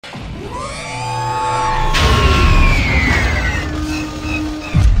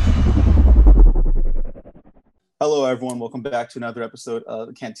Hello, everyone. Welcome back to another episode of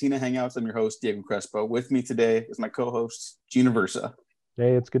the Cantina Hangouts. I'm your host, Diego Crespo. With me today is my co-host, Gina Versa.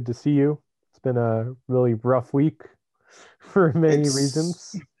 Hey, it's good to see you. It's been a really rough week for many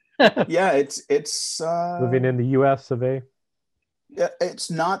reasons. Yeah, it's Living in the US of A. yeah, it's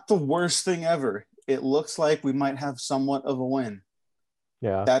not the worst thing ever. It looks like we might have somewhat of a win.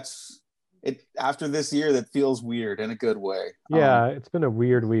 Yeah. That's it. After this year, that feels weird in a good way. Yeah, it's been a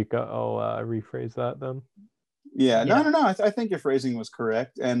weird week. I'll rephrase that then. Yeah, no, Yeah. no, no. I think your phrasing was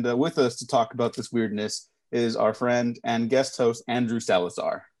correct. And with us to talk about this weirdness is our friend and guest host, Andrew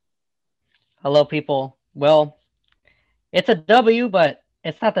Salazar. Hello, people. Well, it's a W, but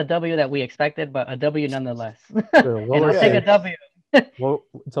it's not the W that we expected, but a W nonetheless. It's a And I'll take a lowercase, W. well,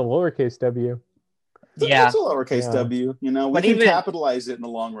 it's a lowercase W. Yeah. It's a lowercase Yeah. W. You know, we But can even- capitalize it in the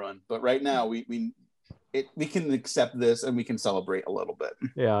long run, but right now we can accept this and we can celebrate a little bit.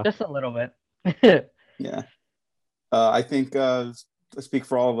 Yeah. Just a little bit. Yeah. I think I speak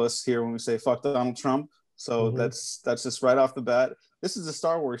for all of us here when we say fuck Donald Trump. So Mhm. that's just right off the bat. This is a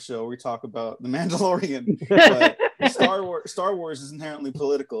Star Wars show. We talk about the Mandalorian, but Star Wars is inherently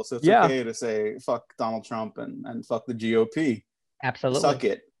political, so it's Yeah. okay to say fuck Donald Trump and fuck the GOP. Absolutely. Suck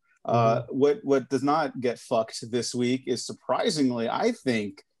it. Mhm. What does not get fucked this week is surprisingly, I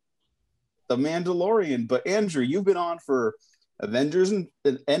think, the Mandalorian. But Andrew, you've been on for Avengers and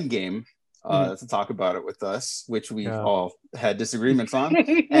Endgame to talk about it with us, which we've Yeah. all had disagreements on.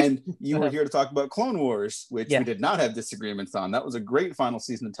 And you were here to talk about Clone Wars, which Yeah. we did not have disagreements on. That was a great final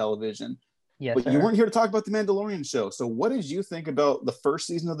season of television. Yes, But sir. you weren't here to talk about the Mandalorian show. So what did you think about the first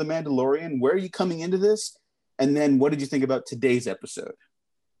season of the Mandalorian? Where are you coming into this? And then what did you think about today's episode?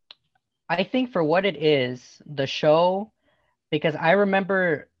 I think for what it is, the show, because I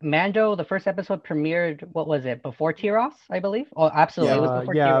remember Mando, the first episode premiered, what was it, before Tyros, I believe? Oh, absolutely. It was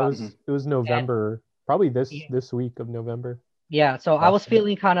before Yeah, Tyros. it was November. Probably Yeah. this week of November. Yeah, so I was Awesome.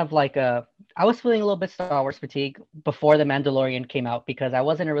 feeling kind of like I was feeling a little bit Star Wars fatigue before The Mandalorian came out because I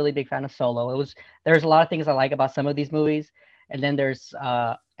wasn't a really big fan of Solo. There's a lot of things I like about some of these movies, and then there's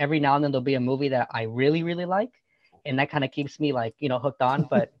every now and then there'll be a movie that I really, really like, and that kind of keeps me like, hooked on.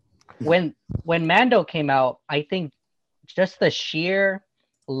 But when Mando came out, I think just the sheer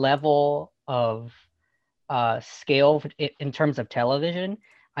level of scale in terms of television,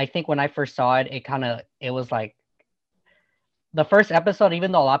 I think when I first saw it, it was like the first episode,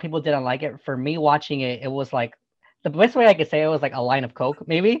 even though a lot of people didn't like it, for me watching it, it was like the best way I could say it was like a line of coke,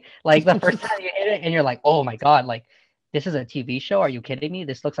 maybe. Like the first time you hit it and you're like, oh my God, like this is a TV show. Are you kidding me?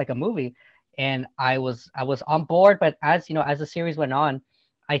 This looks like a movie. And I was on board, but as as the series went on,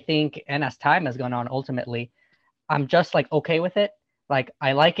 I think, and as time has gone on, ultimately, I'm just like okay with it. Like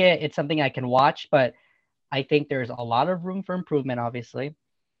I like it. It's something I can watch, but I think there's a lot of room for improvement, obviously.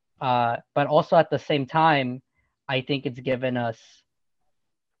 But also at the same time, I think it's given us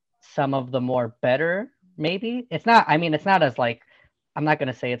some of the more better, maybe. It's not, I mean, it's not as like, I'm not going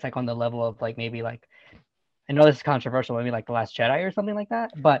to say it's like on the level of like maybe like, I know this is controversial, maybe like The Last Jedi or something like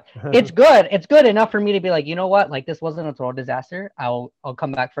that, but it's good. It's good enough for me to be like, you know what? Like this wasn't a total disaster. I'll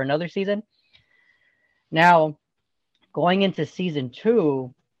come back for another season. Now, going into season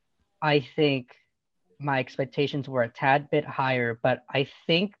 2, I think my expectations were a tad bit higher, but I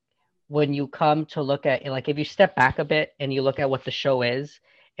think when you come to look at it, like if you step back a bit and you look at what the show is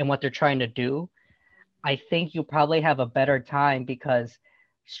and what they're trying to do, I think you probably have a better time because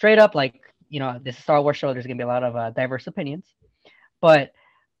straight up, like, this Star Wars show, there's going to be a lot of diverse opinions, but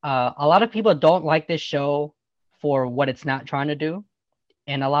a lot of people don't like this show for what it's not trying to do.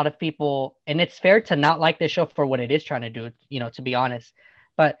 And a lot of people, and it's fair to not like this show for what it is trying to do, to be honest.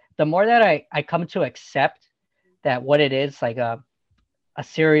 But the more that I come to accept that what it is, like a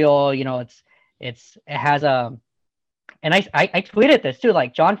serial, it has a, and I tweeted this too,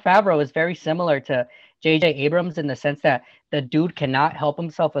 like Jon Favreau is very similar to J.J. Abrams in the sense that the dude cannot help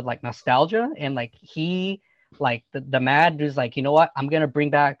himself with like nostalgia, and like he, like the mad dude's like, you know what, I'm gonna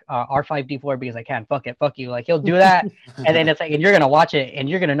bring back R5D4 because I can. Fuck it, fuck you. Like he'll do that, and then it's like, and you're gonna watch it, and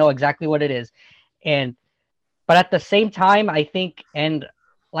you're gonna know exactly what it is, and but at the same time, I think, and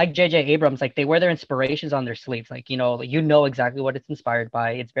like J.J. Abrams, like they wear their inspirations on their sleeves, like you know exactly what it's inspired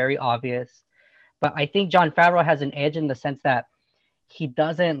by. It's very obvious, but I think Jon Favreau has an edge in the sense that he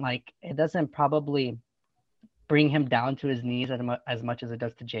doesn't like it doesn't probably bring him down to his knees as much as it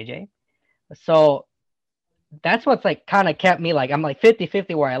does to JJ. So that's what's like kind of kept me like, I'm like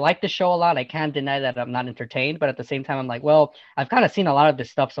 50-50 where I like the show a lot. I can't deny that I'm not entertained, but at the same time, I'm like, well, I've kind of seen a lot of this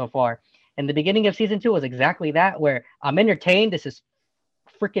stuff so far. And the beginning of season 2 was exactly that, where I'm entertained. This is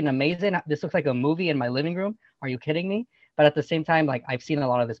freaking amazing. This looks like a movie in my living room. Are you kidding me? But at the same time, like I've seen a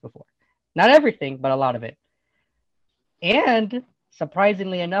lot of this before. Not everything, but a lot of it. And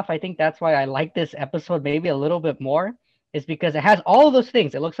surprisingly enough, I think that's why I like this episode maybe a little bit more, is because it has all of those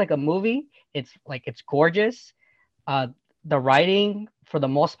things. It looks like a movie. It's gorgeous. Uh, the writing, for the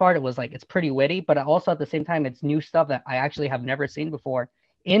most part, it was like it's pretty witty, but also at the same time, it's new stuff that I actually have never seen before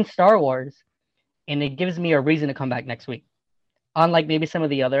in Star Wars, and it gives me a reason to come back next week. Unlike maybe some of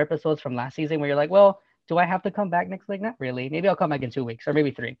the other episodes from last season where you're like, well, do I have to come back next week? Not really. Maybe I'll come back in 2 weeks or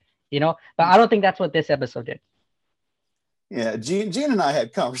maybe 3, But I don't think that's what this episode did. Yeah, Gene and I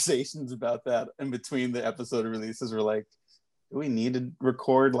had conversations about that in between the episode releases. We're like, do we need to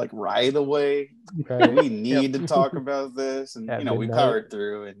record like right away? Right. Do we need to talk about this? And At we midnight. powered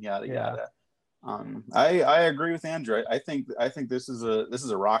through and yada Yeah. yada. I agree with Andrew. I think this is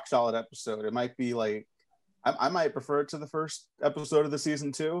a rock solid episode. It might be like I might prefer it to the first episode of the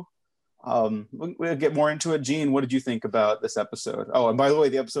season 2. We'll get more into it. Gene, what did you think about this episode? Oh, and by the way,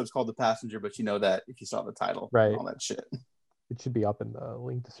 the episode's called The Passenger, but you know that if you saw the title, Right? And all that shit. It should be up in the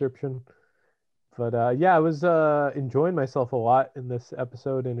link description. But yeah, I was enjoying myself a lot in this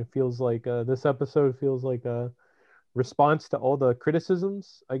episode, and it feels like this episode feels like a response to all the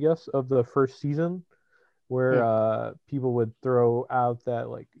criticisms, I guess, of the first season, where people would throw out that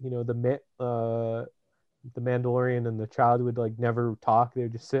the Mandalorian and the child would like never talk; they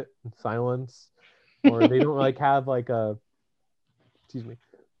would just sit in silence, or they don't like have like a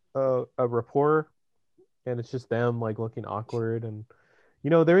rapport, and it's just them like looking awkward, and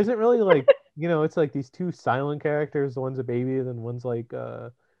there isn't really like it's like these two silent characters. One's a baby, and then one's like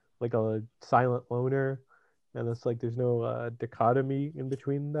a silent loner, and it's like there's no dichotomy in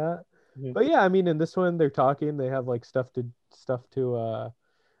between that. Mhm. But yeah, I mean, in this one they're talking. They have like stuff to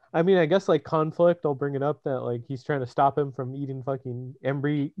I mean, I guess like conflict. I'll bring it up that like he's trying to stop him from eating fucking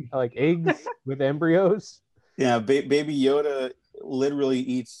eggs with embryos. Yeah, Baby Yoda literally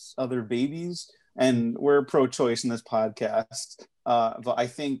eats other babies, and we're pro-choice in this podcast. But I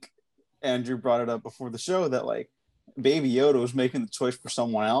think Andrew brought it up before the show that like Baby Yoda was making the choice for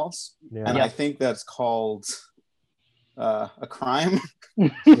someone else, and I think that's called a crime.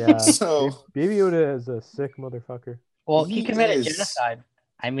 Yeah. So Baby Yoda is a sick motherfucker. Well, he committed genocide.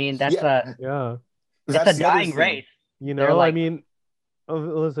 I mean, that's a dying race. I mean,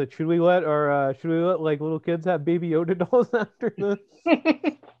 should we let like little kids have Baby Yoda dolls after this?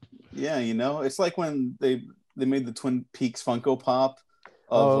 Yeah, it's like when they made the Twin Peaks Funko Pop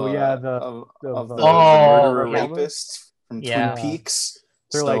the murderer rapist from Twin Peaks.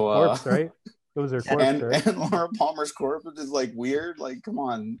 They're like corpse, right? Those are corpse, right? And Laura Palmer's corpse is like weird. Like, come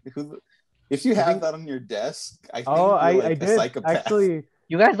on, if you have that on your desk, I think I did. Psychopath. Actually,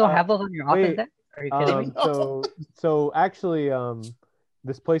 you guys don't have those on your office desk? Are you kidding me? So actually,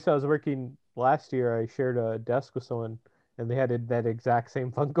 this place I was working last year, I shared a desk with someone, and they had that exact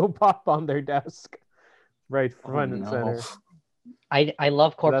same Funko Pop on their desk, right front and center. I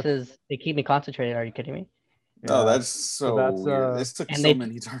love corpses. They keep me concentrated. Are you kidding me? Yeah. Oh, that's so weird. This took so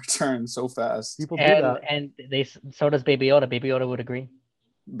many dark turns so fast. People do that. And so does Baby Yoda. Baby Yoda would agree.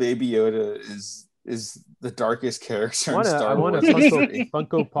 Baby Yoda is the darkest character in Star Wars. I want a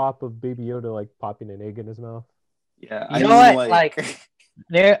Funko Pop of Baby Yoda like popping an egg in his mouth. Yeah, you know what? Like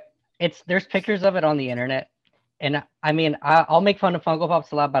there's pictures of it on the internet, and I mean I'll make fun of Funko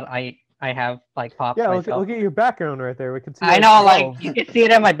Pops a lot, but I have like pops. Yeah, look at your background right there. We can see. I know, like you can see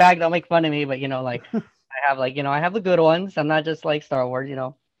it in my bag. Don't make fun of me, but like I have the good ones. I'm not just like Star Wars.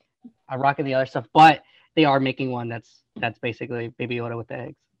 I'm rocking the other stuff, but they are making one that's basically Baby Yoda with the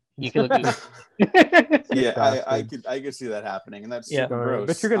eggs. You can look at it. Yeah, I could see that happening, and that's super gross.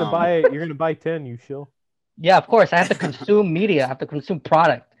 But you're gonna buy 10, you shill. Yeah, of course. I have to consume media. I have to consume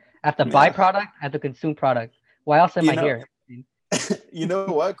product. I have to buy product. I have to consume product. Why else am I here? You know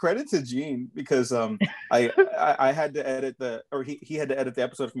what? Credit to Gene, because I had to edit he had to edit the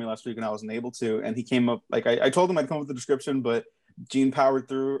episode for me last week, and I wasn't able to. And he came up like I told him I'd come up with the description, but Gene powered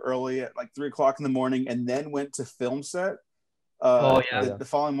through early at like 3:00 in the morning, and then went to film set. The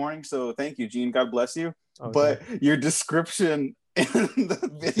following morning. So thank you, Gene. God bless you. Okay. But your description in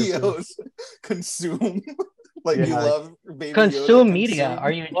the videos consume you love Baby consume Yoda, media.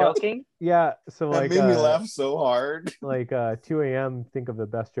 Are you joking? Yeah. So that made me laugh so hard. Like 2 a.m. think of the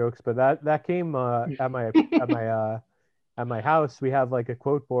best jokes, but that came at my house. We have like a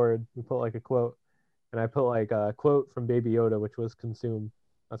quote board. We put like a quote, and I put like a quote from Baby Yoda, which was consume.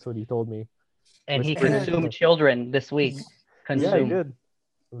 That's what he told me. And he consumed children this week. Yeah, he did.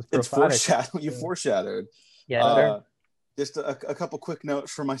 It's foreshadowed. You foreshadowed. Yeah. Sure. Just a couple quick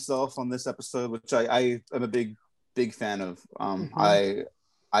notes for myself on this episode, which I am a big fan of.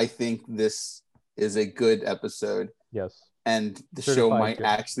 I think this is a good episode. Yes. and the show Certified might good.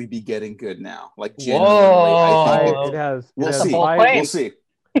 actually be getting good now. Like Whoa. genuinely, I think It has. we'll it has see. bold five, claim. We'll see.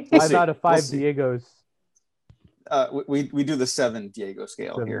 5 out of 5 Diegos. We do the 7 Diego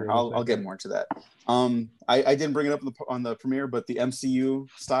scale 7 here. Diegos, I'll get more to that. I didn't bring it up on the premiere, but the MCU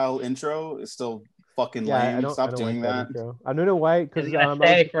style intro is still fucking lame. Stop doing that. Intro. I don't know why, because It's gonna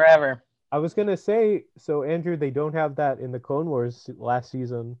stay forever. I was gonna say, so Andrew, they don't have that in the Clone Wars last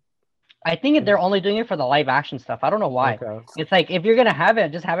season. I think they're only doing it for the live action stuff. I don't know why. Okay. It's like if you're gonna have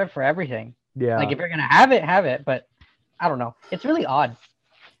it, just have it for everything. Yeah. Like if you're gonna have it. But I don't know. It's really odd.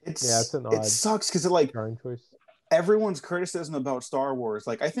 It's an odd it sucks because it like starring choice. everyone's criticism about Star Wars,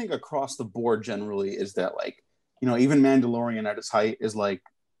 like I think across the board generally is that like, you know, even Mandalorian at its height is like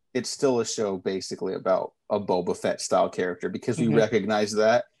it's still a show basically about a Boba Fett style character because we recognize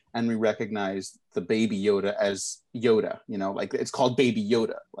that and we recognize the baby Yoda as Yoda, you know, like it's called Baby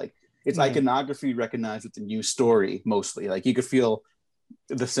Yoda. Like it's iconography recognized with the new story mostly. Like you could feel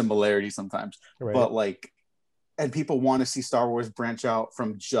the similarity sometimes, but like, and people want to see Star Wars branch out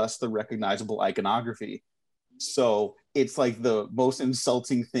from just the recognizable iconography. So it's like the most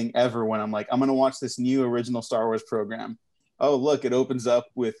insulting thing ever when I'm like, I'm going to watch this new original Star Wars program. Oh, look, it opens up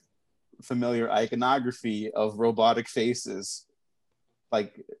with familiar iconography of robotic faces.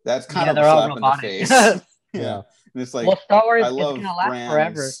 Like that's kind of a slap in the face. Yeah. And it's like, well, Star Wars is going to last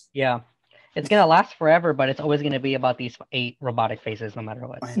forever. Yeah. It's going to last forever, but it's always going to be about these 8 robotic faces no matter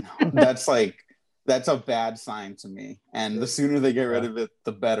what. I know. That's a bad sign to me. And the sooner they get rid of it,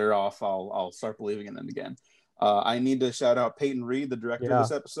 the better off I'll start believing in them again. I need to shout out Peyton Reed, the director of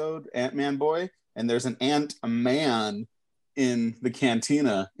this episode, Ant-Man boy. And there's an Ant-Man in the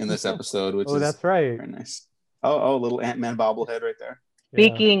cantina in this episode, which is that's right. Very nice. Oh, little Ant-Man bobblehead right there.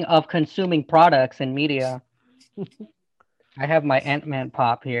 Speaking of consuming products and media, I have my Ant-Man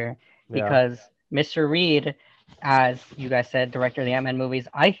pop here because Mr. Reed, as you guys said, director of the Ant-Man movies,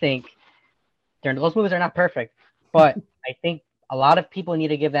 I think those movies are not perfect, but I think a lot of people need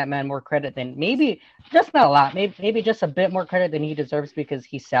to give that man more credit than maybe just not a lot, maybe just a bit more credit than he deserves because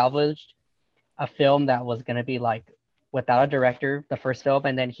he salvaged a film that was going to be like without a director, the first film,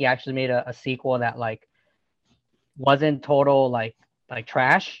 and then he actually made a sequel that like wasn't total like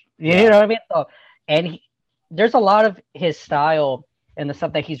trash. You know what I mean? So, and there's a lot of his style and the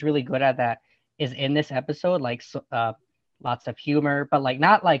stuff that he's really good at that is in this episode, like lots of humor, but like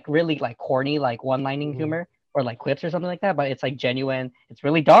not like really like corny, like one-lining humor or like clips or something like that, but it's like genuine. It's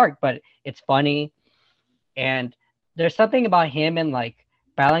really dark, but it's funny. And there's something about him and like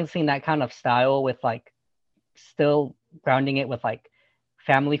balancing that kind of style with like still grounding it with like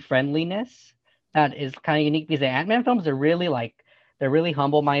family friendliness that is kind of unique because the Ant-Man films are really like, they're really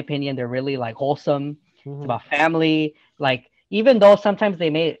humble, in my opinion. They're really like wholesome. It's about family. Like, even though sometimes they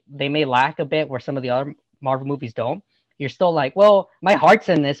may lack a bit where some of the other Marvel movies don't, you're still like, well, my heart's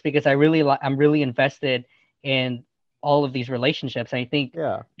in this because I'm really invested in all of these relationships. And I think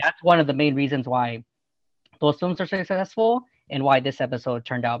that's one of the main reasons why those films are successful and why this episode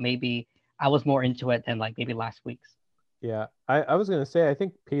turned out maybe I was more into it than like maybe last week's. Yeah, I was gonna say I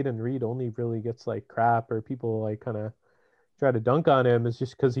think Peyton Reed only really gets like crap or people like kind of try to dunk on him is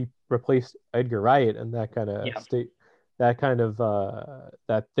just because he replaced Edgar Wright and that kind of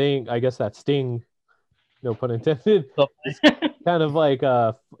that thing, I guess that sting, no pun intended, kind of like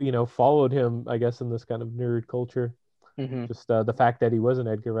followed him, I guess, in this kind of nerd culture. Just the fact that he wasn't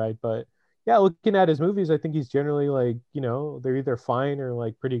Edgar Wright. But yeah, looking at his movies, I think he's generally like, they're either fine or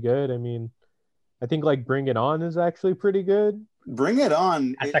like pretty good. I mean, I think like Bring It On is actually pretty good. Bring It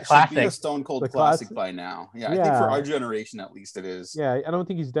On, That's it should be a stone cold classic by now. Yeah, I think for our generation at least it is. Yeah, I don't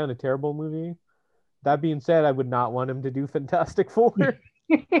think he's done a terrible movie. That being said, I would not want him to do Fantastic Four.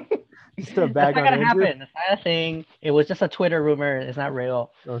 Just a bag on Andrew. That's not gonna happen. It's not a thing. It was just a Twitter rumor. It's not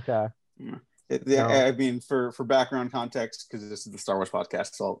real. Okay. No. I mean, for background context, because this is the Star Wars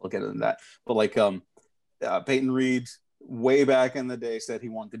podcast, so I'll get into that. But like, Peyton Reed, way back in the day, said he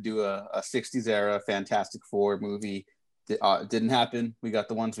wanted to do a 60s era Fantastic Four movie. It didn't happen. We got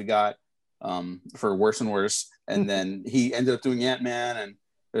the ones we got, for worse and worse. And then he ended up doing Ant-Man, and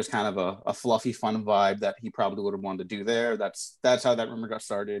there's kind of a fluffy, fun vibe that he probably would have wanted to do there. That's how that rumor got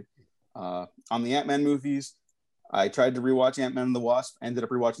started. On the Ant-Man movies, I tried to rewatch Ant-Man and the Wasp. Ended up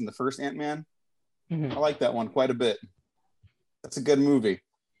rewatching the first Ant-Man. I like that one quite a bit. That's a good movie.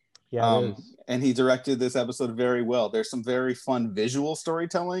 Yeah, it is. And he directed this episode very well. There's some very fun visual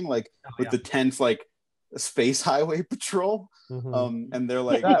storytelling, like with the tense, like Space Highway Patrol. And they're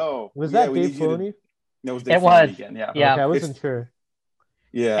like, was that Dave Filoni? No, it was Dave Filoni again. Yeah. Okay, I wasn't sure.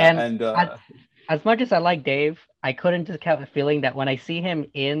 Yeah, and as much as I like Dave, I couldn't just have a feeling that when I see him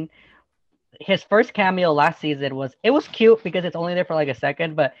in his first cameo last season was cute because it's only there for like a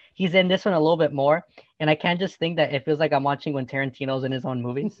second, but he's in this one a little bit more. And I can't just think that it feels like I'm watching when Tarantino's in his own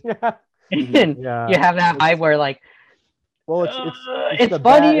movies. Yeah. And Yeah. you have that vibe where like, Well, it's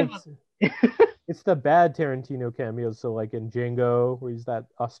funny. It's the bad Tarantino cameos. So like in Django, where he's that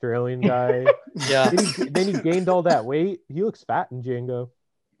Australian guy. Yeah. Then he gained all that weight. He looks fat in Django.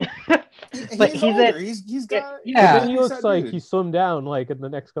 But he's older. He's got yeah. Then he looks like he slimmed down like in the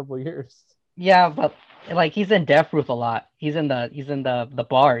next couple of years. Yeah, but like he's in Death Proof a lot. He's in the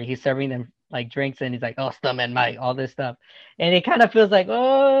bar. He's serving them like drinks and he's like, oh, stomach Mike, all this stuff. And it kind of feels like,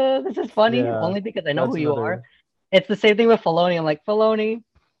 oh, this is funny, only because I know who you are. It's the same thing with Filoni. I'm like, Filoni,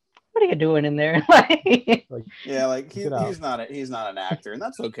 what are you doing in there? Like he's not an actor, and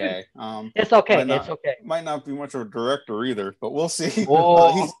that's okay. It's okay. It's okay. Might not be much of a director either, but we'll see.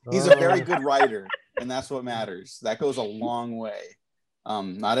 He's a very good writer, and that's what matters. That goes a long way.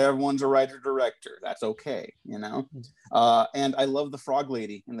 Not everyone's a writer director. That's okay, you know. And I love the frog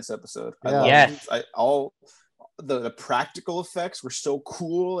lady in this episode. All the practical effects were so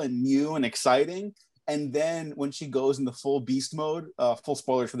cool and new and exciting. And then when she goes into full beast mode, full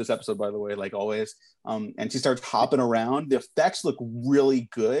spoilers for this episode, by the way, like always, and she starts hopping around, the effects look really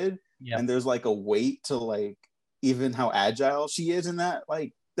good. Yeah. And there's like a weight to like even how agile she is in that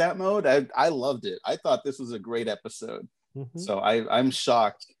mode. I loved it. I thought this was a great episode. Mm-hmm. So I'm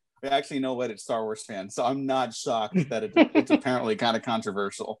shocked. I actually know what it's Star Wars fans, so I'm not shocked that it's apparently kind of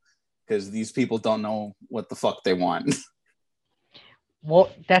controversial because these people don't know what the fuck they want. Well,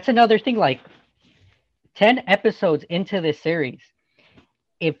 that's another thing. Like 10 episodes into this series,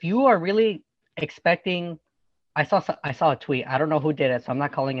 if you are really expecting, I saw a tweet. I don't know who did it, so I'm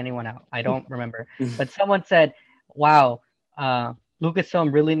not calling anyone out. I don't remember, but someone said, "Wow,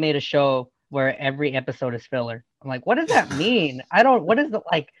 Lucasfilm really made a show where every episode is filler." I'm like, what does that mean? What is the,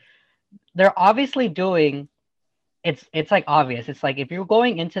 like, they're obviously doing, it's like obvious. It's like, if you're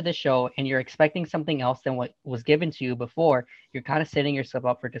going into the show and you're expecting something else than what was given to you before, you're kind of setting yourself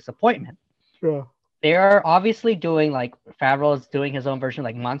up for disappointment. Yeah. They are obviously doing, like, Favreau is doing his own version,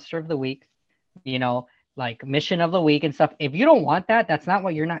 like Monster of the Week, you know, like Mission of the Week and stuff. If you don't want that, that's not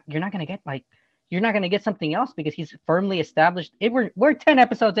what you're not going to get. Like, you're not going to get something else because he's firmly established. We're 10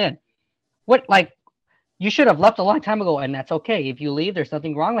 episodes in. What, like, you should have left a long time ago, and that's okay. If you leave, there's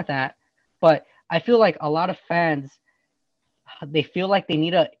nothing wrong with that. But I feel like a lot of fans, they feel like they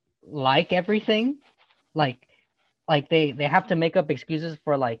need to like everything. Like they have to make up excuses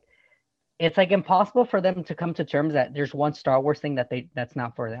for, like, it's like impossible for them to come to terms that there's one Star Wars thing that's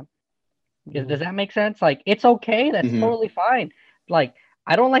not for them. Mm-hmm. Does that make sense? Like, it's okay. That's totally fine. Like,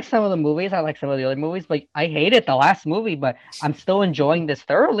 I don't like some of the movies. I like some of the other movies, but I hated the last movie, but I'm still enjoying this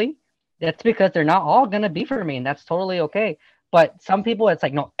thoroughly. That's because they're not all going to be for me, and that's totally okay. But some people, it's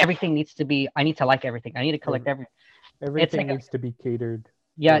like, no, everything needs to be, I need to like everything. I need to collect everything. Everything needs to be catered.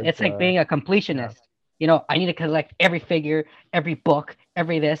 Yeah, it's like being a completionist. Yeah. You know, I need to collect every figure, every book,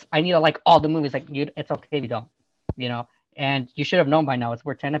 every this. I need to like all the movies. Like, it's okay if you don't, you know. And you should have known by now.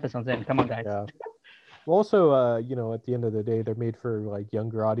 We're 10 episodes in. Come on, guys. Yeah. Well, also, you know, at the end of the day, they're made for like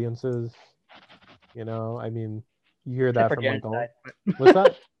younger audiences. You know, I mean, you hear that from like all... What's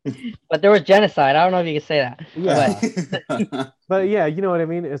that? But there was genocide. I don't know if you can say that. Yeah. But yeah, you know what I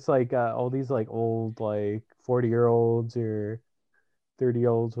mean? It's like all these like old like 40-year-olds or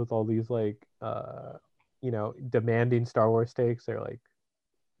 30-year-olds with all these like you know, demanding Star Wars takes. They're like,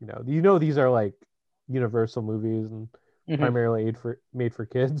 you know these are like Universal movies and primarily made for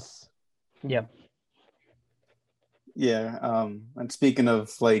kids. Yeah. Yeah. And speaking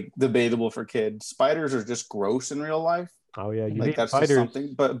of like debatable for kids, spiders are just gross in real life. Oh yeah, like that's just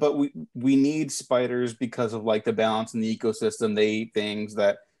something. But we need spiders because of like the balance in the ecosystem. They eat things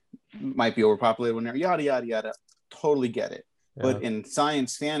that might be overpopulated when they're yada yada yada. Totally get it. Yeah. But in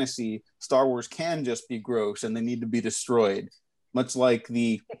science fantasy, Star Wars can just be gross and they need to be destroyed. Much like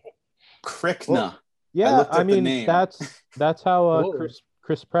the Krykna. Well, yeah, I mean that's how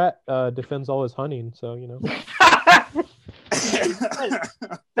Chris Pratt defends all his hunting. So you know.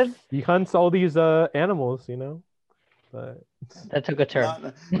 He hunts all these animals, you know. But that took a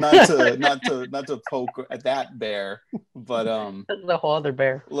turn. Not to poke at that bear, but the whole other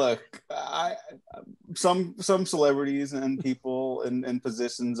bear. Look, some celebrities and people in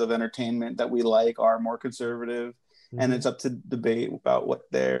positions of entertainment that we like are more conservative, and it's up to debate about what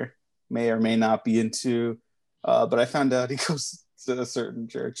they may or may not be into. But I found out he goes to a certain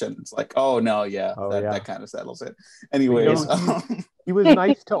church, and it's like, oh no, that kind of settles it. Anyways, he was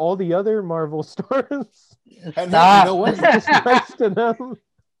nice to all the other Marvel stars. And you know what? Just nice to them.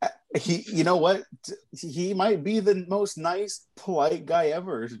 You know what? He might be the most nice, polite guy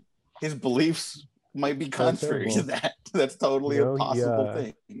ever. his beliefs might be contrary to that. That's totally You know, a possible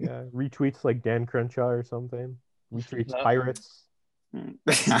thing. Yeah, retweets like Dan Crenshaw or something. Retweets pirates.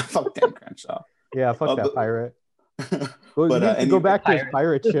 Fuck Dan Crenshaw. Yeah, fuck that pirate. But he needs to go back to his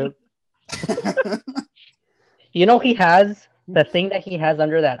pirate ship. You know, he has the thing that he has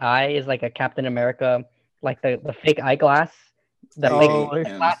under that eye is like a Captain America, like the fake eyeglass, the fake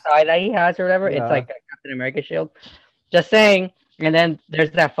glass eye that he has or whatever. Yeah. It's like a Captain America shield. Just saying. And then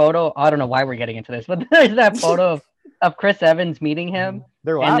there's that photo. I don't know why we're getting into this, but there's that photo of Chris Evans meeting him.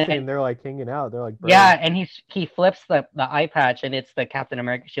 They're laughing. They're like hanging out. They're like, bro. Yeah, and he flips the eye patch, and it's the Captain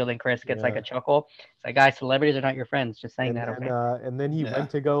America shield, and Chris gets like a chuckle. It's like, guys, celebrities are not your friends. Just saying that. Okay. And then he went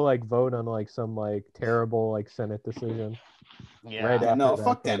to go like vote on like some like terrible like Senate decision. Yeah. Right after no, that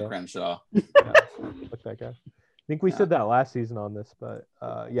fuck photo. Dan Crenshaw. Yeah, fuck that guy. I think we said that last season on this, but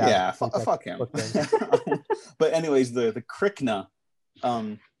fuck him. But anyways, the Krykna,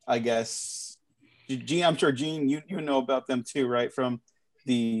 I guess, Gene, I'm sure Gene, you know about them too, right? From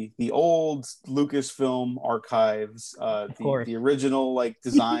the old Lucasfilm archives, the original like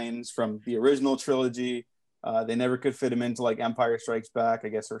designs from the original trilogy. They never could fit them into like Empire Strikes Back. I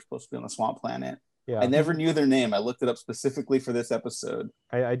guess they're supposed to be on the Swamp Planet. Yeah. I never knew their name. I looked it up specifically for this episode.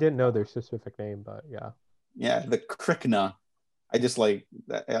 I didn't know their specific name, but yeah. Yeah, the Krykna. I just like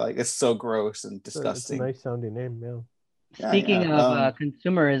that. Like, it's so gross and disgusting. It's a nice sounding name, yeah. Speaking of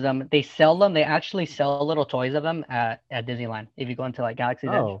consumerism, they sell them. They actually sell little toys of them at Disneyland. If you go into like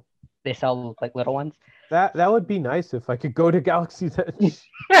Galaxy's Edge, they sell like little ones. That would be nice if I could go to Galaxy's Edge.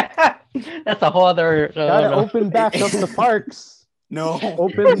 That's a whole other. Gotta open back up the parks. No,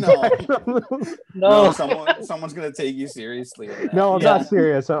 open no. Someone's gonna take you seriously. No, I'm not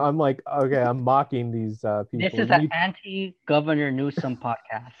serious. I'm like, okay, I'm mocking these people. This is an anti-Governor Newsom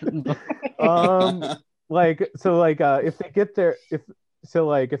podcast. If they get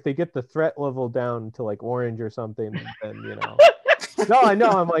if they get the threat level down to like orange or something, then you know. No, I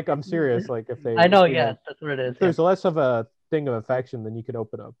know. I'm serious. Like if they, I know, yeah, that's what it is. If there's less of a thing of affection, then you could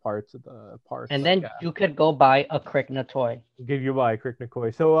open up parts of the park. And then you could go buy a Krykna toy. Buy a Krykna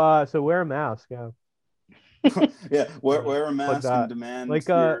toy. So wear a mask. Yeah. Yeah, wear a mask and demand like,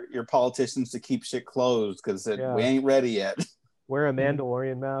 your politicians to keep shit closed because we ain't ready yet. Wear a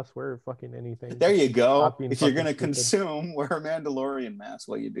Mandalorian mask. Wear fucking anything. There you go. If you're gonna consume, wear a Mandalorian mask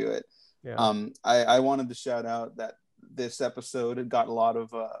while you do it. Yeah. I wanted to shout out that this episode had got a lot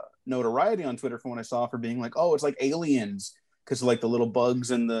of notoriety on Twitter from what I saw for being like, oh, it's like Aliens because like the little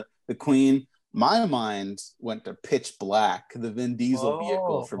bugs and the queen. My mind went to Pitch Black, the Vin Diesel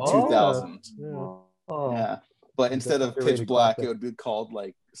vehicle from 2000. Yeah. But instead of Pitch Black, it would be called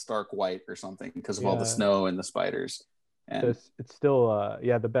like Stark White or something because of all the snow and the spiders. And it's still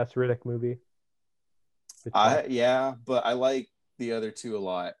the best Riddick movie. But I like the other two a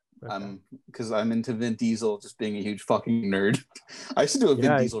lot. Okay. Because I'm into Vin Diesel just being a huge fucking nerd. I used to do a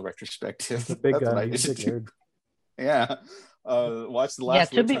Vin Diesel retrospective. That's what I used to do. Yeah. Watch the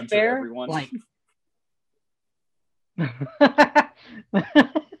last to be fair, everyone. Like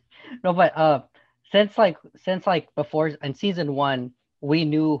no, but since before in season 1, we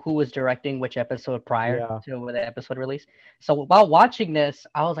knew who was directing which episode prior to the episode release. So while watching this,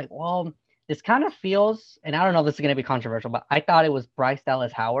 I was like, well, this kind of feels, and I don't know if this is going to be controversial, but I thought it was Bryce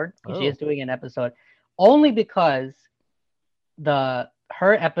Dallas Howard. She is doing an episode only because her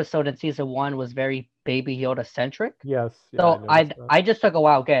episode in season 1 was very Baby Yoda centric. Yes. So I just took a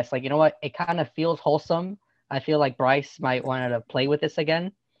wild guess. Like, you know what? It kind of feels wholesome. I feel like Bryce might want to play with this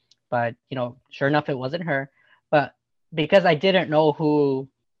again, but you know, sure enough, it wasn't her. But because I didn't know who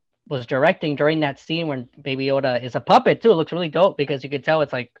was directing during that scene when Baby Yoda is a puppet too, it looks really dope because you could tell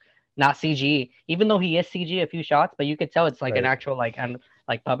it's like not CG, even though he is CG a few shots, but you could tell it's like an actual like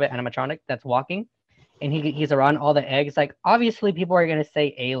puppet animatronic that's walking, and he's around all the eggs. Like obviously people are gonna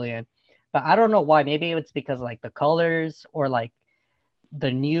say alien, but I don't know why. Maybe it's because like the colors or like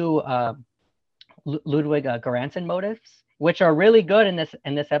the new Ludwig Göransson motifs, which are really good in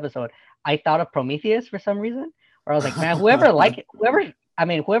this episode. I thought of Prometheus for some reason, or I was like, man, whoever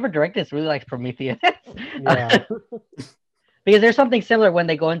directed this really likes Prometheus. Yeah. Because there's something similar when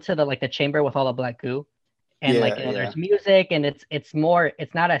they go into the chamber with all the black goo, and there's music, and it's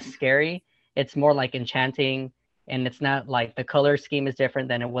not as scary. It's more like enchanting, and it's not like the color scheme is different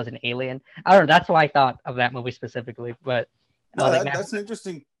than it was in Alien. I don't know. That's why I thought of that movie specifically. But that's an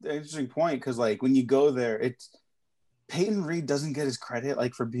interesting point because like when you go there, it's Peyton Reed doesn't get his credit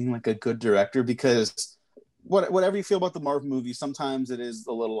like for being like a good director because whatever you feel about the Marvel movies, sometimes it is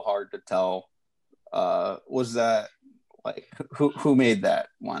a little hard to tell. Was that like who made that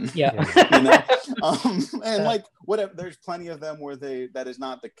one? Yeah. You know, and like whatever. There's plenty of them where that is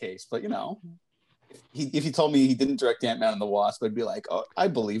not the case. But you know, if he told me he didn't direct Ant-Man and the Wasp, I'd be like, oh, I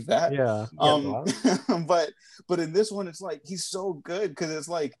believe that. Yeah. But in this one, it's like he's so good because it's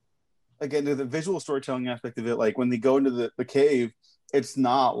like, again, the visual storytelling aspect of it. Like when they go into the cave, it's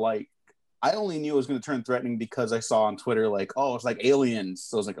not like, I only knew it was going to turn threatening because I saw on Twitter like, oh, it's like aliens.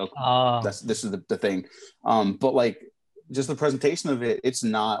 So I was like, oh, this is the thing. But like just the presentation of it, it's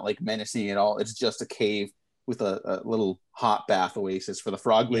not like menacing at all. It's just a cave with a little hot bath oasis for the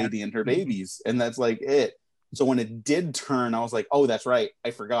frog lady and her babies, and that's like it. So when it did turn, I was like, oh, that's right,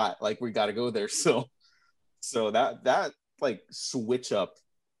 I forgot. Like we got to go there. So that like switch up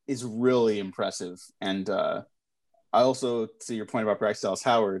is really impressive. And I also, to your point about Bryce Dallas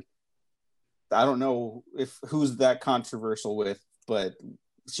Howard, I don't know who's that controversial with, but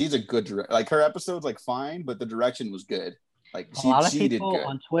she's a good director. Like her episode's like fine, but the direction was good. Like a lot of she people did good.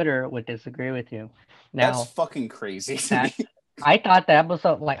 on Twitter would disagree with you. Now, that's fucking crazy to me. I thought the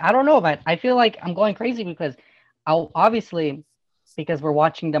episode, like, I don't know, man. I feel like I'm going crazy because obviously, because we're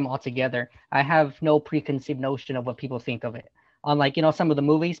watching them all together, I have no preconceived notion of what people think of it. Unlike, you know, some of the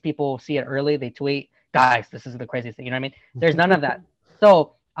movies, people see it early, they tweet, guys, this is the craziest thing. You know what I mean? There's none of that.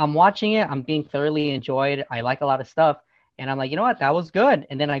 So I'm watching it. I'm being thoroughly enjoyed. I like a lot of stuff. And I'm like, you know what? That was good.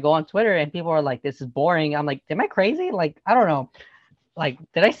 And then I go on Twitter and people are like, this is boring. I'm like, am I crazy? Like, I don't know. Like,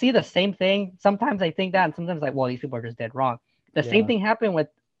 did I see the same thing? Sometimes I think that, and sometimes like, well, these people are just dead wrong. The same thing happened with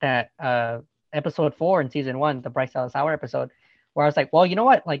that episode 4 in season 1, the Bryce Dallas Howard episode, where I was like, well, you know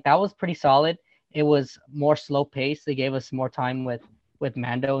what? Like, that was pretty solid. It was more slow paced. They gave us more time with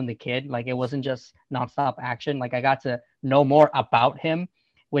Mando and the kid. Like, it wasn't just nonstop action. Like, I got to know more about him,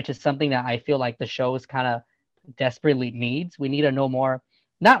 which is something that I feel like the show is kind of desperately needs. We need to know more,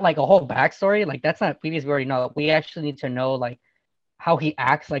 not like a whole backstory. Like, that's not previous. We already know. We actually need to know like how he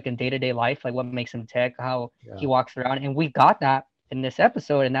acts like in day-to-day life, like what makes him tick, how he walks around. And we got that in this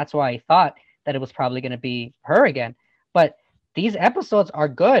episode. And that's why I thought that it was probably going to be her again. But these episodes are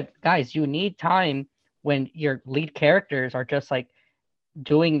good. Guys, you need time when your lead characters are just like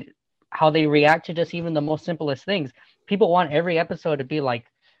doing how they react to just even the most simplest things. People want every episode to be like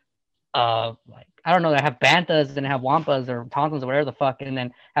I don't know, they have banthas and have wampas or tauntauns or whatever the fuck, and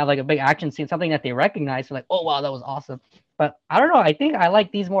then have like a big action scene, something that they recognize. So like, oh wow, that was awesome. But I don't know. I think I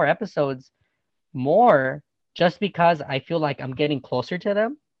like these more episodes more just because I feel like I'm getting closer to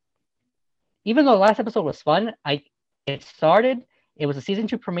them. Even though the last episode was fun, it was a season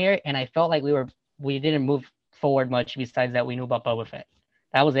 2 premiere, and I felt like we didn't move forward much besides that we knew about Boba Fett.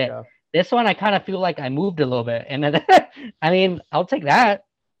 That was it. Yeah. This one, I kind of feel like I moved a little bit, and then, I mean, I'll take that.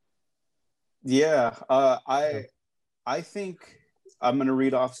 Yeah, I think I'm gonna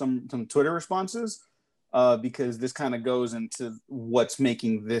read off some Twitter responses because this kind of goes into what's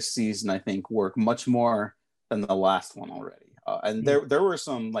making this season, I think, work much more than the last one already. And there were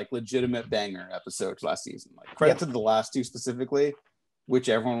some like legitimate banger episodes last season. Like credit to the last 2 specifically, which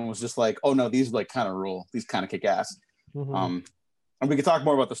everyone was just like, oh no, these like kind of rule, these kind of kick ass. And we could talk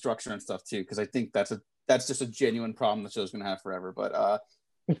more about the structure and stuff too, because I think that's just a genuine problem the show's gonna have forever. But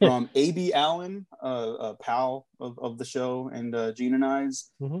from A.B. Allen, a pal of the show and Gene and I's,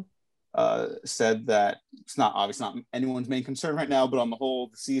 said that it's not anyone's main concern right now, but on the whole,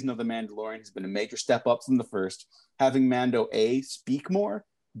 the season of The Mandalorian has been a major step up from the first. Having Mando A, speak more,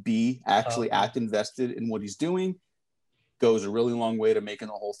 B, actually act invested in what he's doing, goes a really long way to making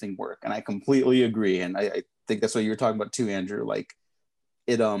the whole thing work. And I completely agree. And I think that's what you were talking about too, Andrew. Like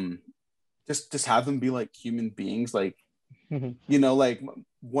it, just have them be like human beings. Like, you know, like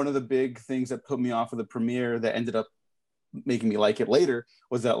one of the big things that put me off of the premiere that ended up making me like it later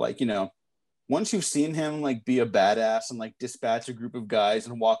was that, like, you know, once you've seen him like be a badass and like dispatch a group of guys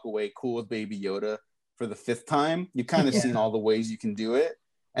and walk away cool with Baby Yoda for the 5th time, you've kind of seen all the ways you can do it.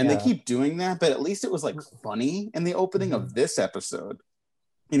 And they keep doing that, but at least it was like funny in the opening of this episode.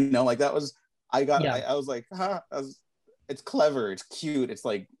 You know, like that was, I was like, it's clever, it's cute, it's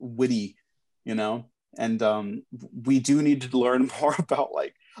like witty, you know? And we do need to learn more about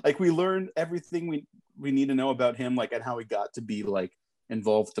like we learned everything we need to know about him, like, and how he got to be like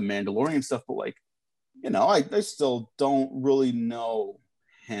involved with the Mandalorian stuff. But like, you know, I still don't really know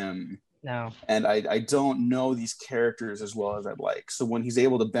him. No. And I don't know these characters as well as I'd like. So when he's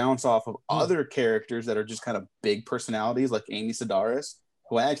able to bounce off of other characters that are just kind of big personalities, like Amy Sedaris,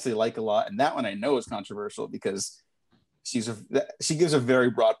 who I actually like a lot, and that one I know is controversial because she gives a very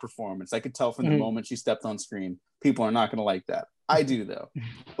broad performance. I could tell from the moment she stepped on screen, people are not going to like that. I do though.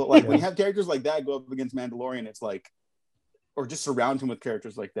 But like when you have characters like that go up against Mandalorian, it's like or just surround him with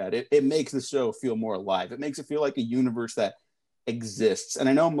characters like that, it makes the show feel more alive. It makes it feel like a universe that exists. And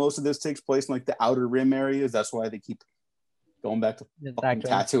I know most of this takes place in like the Outer Rim areas. That's why they keep going back to fucking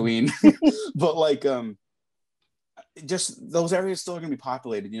Tatooine. But like just those areas still are going to be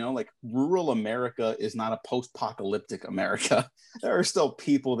populated, you know, like rural America is not a post-apocalyptic America. There are still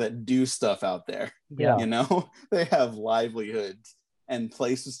people that do stuff out there. Yeah. You know, they have livelihoods and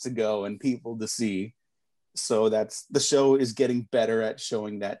places to go and people to see. So the show is getting better at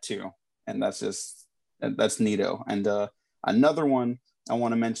showing that too. And that's neato. And another one I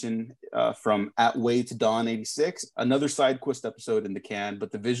want to mention from At Way to Dawn 86, another side quest episode in the can,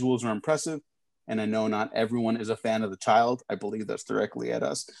 but the visuals are impressive. And I know not everyone is a fan of the child. I believe that's directly at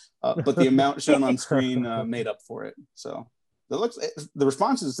us. But the amount shown on screen made up for it. So the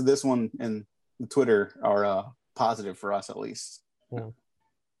responses to this one in the Twitter are positive for us, at least. Yeah.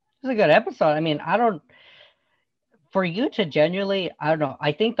 It's a good episode. I mean, for you to genuinely, I don't know.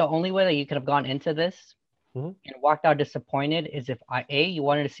 I think the only way that you could have gone into this and walked out disappointed is if you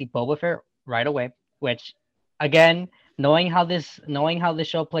wanted to see Boba Fett right away, which again, knowing how this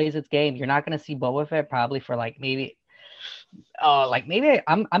show plays its game, you're not going to see Boba Fett probably for maybe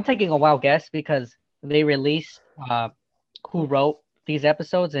I'm taking a wild guess because they released who wrote these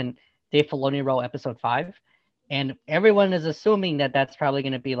episodes, and Dave Filoni wrote episode 5, and everyone is assuming that that's probably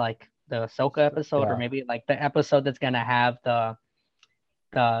going to be like the Ahsoka episode, or maybe like the episode that's going to have the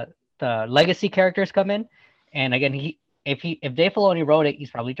legacy characters come in. And again, if Dave Filoni wrote it, he's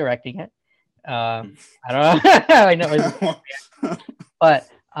probably directing it. I don't know. I know. But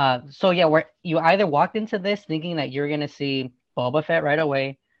so yeah, where you either walked into this thinking that you're gonna see Boba Fett right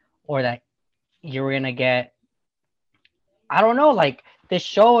away, or that you're gonna get, I don't know, like this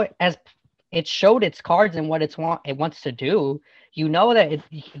show, as it showed its cards and what it wants to do. You know that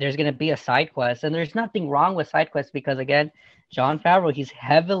there's gonna be a side quest, and there's nothing wrong with side quests because again, Jon Favreau, he's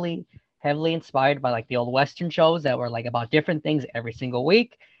heavily inspired by like the old Western shows that were like about different things every single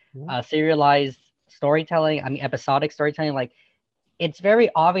week. Serialized storytelling, episodic storytelling, like it's very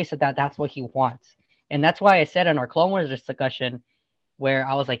obvious that that's what he wants. And that's why I said in our Clone Wars discussion, where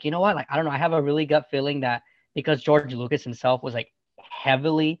I was like, you know what, like I don't know, I have a really gut feeling that because George Lucas himself was like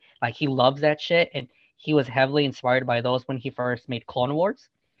heavily, like he loves that shit, and he was heavily inspired by those when he first made Clone Wars,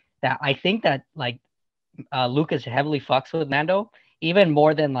 that I think that like Lucas heavily fucks with Mando even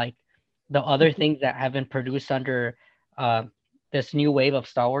more than like the other things that have been produced under this new wave of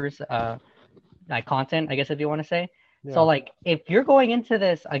Star Wars like content, I guess, if you want to say. Yeah. So like if you're going into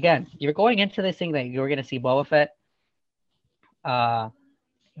this again, you're going into this thing that you're gonna see Boba Fett,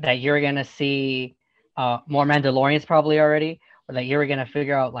 that you're gonna see more Mandalorians probably already, or that you're gonna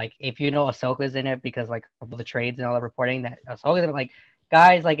figure out like if you know Ahsoka's in it because like of the trades and all the reporting that Ahsoka's like,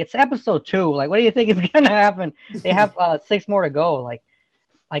 guys, like it's episode 2, like what do you think is gonna happen? They have 6 more to go. Like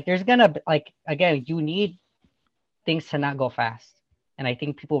there's gonna like again, you need things to not go fast. And I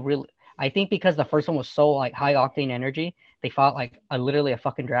think because the first one was so like high octane energy, they fought like literally a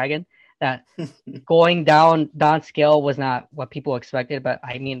fucking dragon, that going down scale was not what people expected. But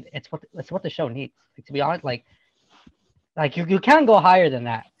I mean, it's what the show needs. Like, to be honest, like you can't go higher than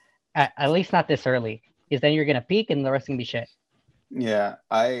that, at least not this early, because then you're gonna peak and the rest can be shit. Yeah,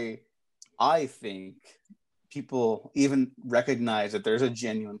 I think people even recognize that there's a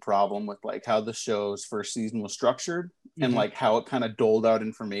genuine problem with like how the show's first season was structured and like how it kind of doled out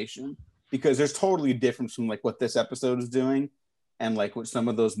information, because there's totally a difference from like what this episode is doing and like what some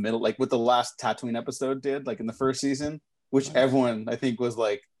of those middle, like what the last Tatooine episode did, like in the first season, which everyone I think was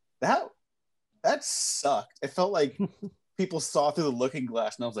like, that sucked. It felt like people saw through the looking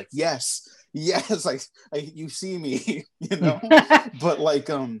glass, and I was like, yes, like you see me, you know. But like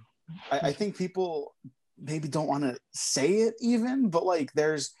I think people maybe don't want to say it even, but like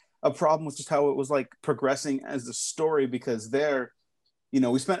there's a problem with just how it was like progressing as the story, because there, you know,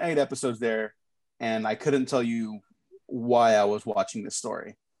 we spent 8 episodes there and I couldn't tell you why I was watching this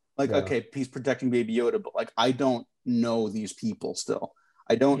story. Like, okay, he's protecting Baby Yoda, but like I don't know these people still.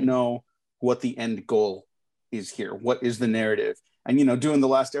 I don't know what the end goal is here. What is the narrative? And, you know, doing the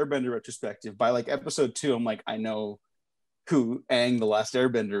Last Airbender retrospective, by like episode 2, I'm like, I know who Aang the Last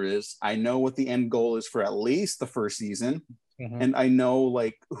Airbender is. I know what the end goal is for at least the first season. And I know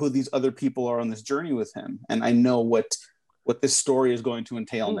like who these other people are on this journey with him. And I know what this story is going to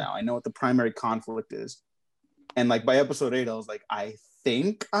entail now. I know what the primary conflict is. And like by episode 8, I was like, I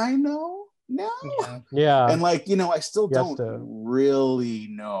think I know now. Yeah. And like, you know, I still don't really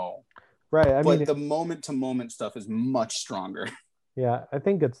know. Right. But the moment to moment stuff is much stronger. Yeah, I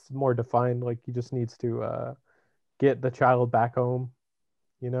think it's more defined. Like he just needs to get the child back home,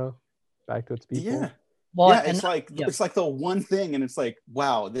 you know, back to its people. Well, Yeah, and it's like the one thing, and it's like,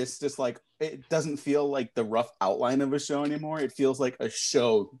 wow, this just like it doesn't feel like the rough outline of a show anymore. It feels like a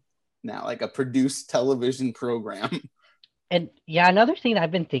show now, like a produced television program. and yeah, another thing that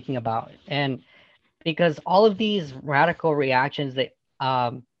I've been thinking about, and because all of these radical reactions that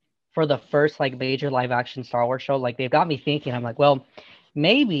for the first like major live action Star Wars show, like they've got me thinking. I'm like, well,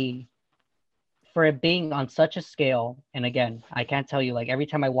 maybe for it being on such a scale, and again, I can't tell you, like every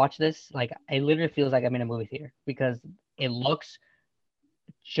time I watch this, like it literally feels like I'm in a movie theater because it looks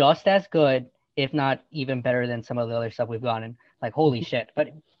just as good, if not even better than some of the other stuff we've gotten. Like, holy shit.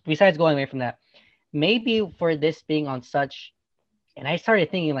 But besides going away from that, maybe for this being on such, and I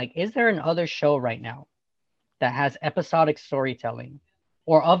started thinking, like, is there another show right now that has episodic storytelling,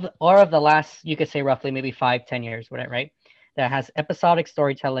 or of the last, you could say roughly maybe 5-10 years, whatever, right? That has episodic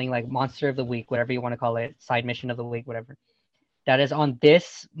storytelling, like Monster of the Week, whatever you want to call it, side mission of the week, whatever. That is on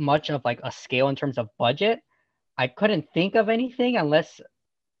this much of like a scale in terms of budget. I couldn't think of anything unless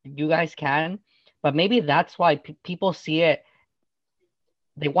you guys can, but maybe that's why people see it.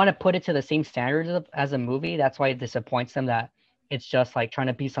 They want to put it to the same standards as a movie. That's why it disappoints them that it's just like trying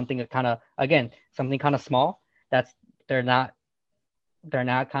to be something that kind of, again, something kind of small. That's they're not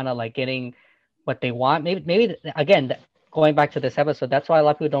kind of like getting what they want. Maybe again, going back to this episode, that's why a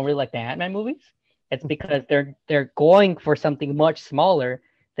lot of people don't really like the Ant-Man movies. It's because they're going for something much smaller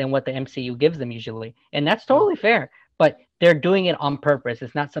than what the MCU gives them usually, and that's totally fair. But they're doing it on purpose.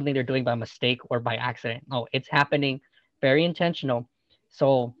 It's not something they're doing by mistake or by accident. No, it's happening very intentional.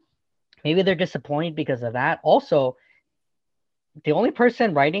 So maybe they're disappointed because of that. Also, the only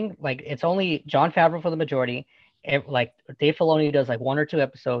person writing, like, it's only Jon Favreau for the majority. Like Dave Filoni does like 1 or 2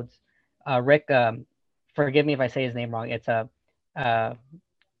 episodes. Rick, forgive me if I say his name wrong. It's a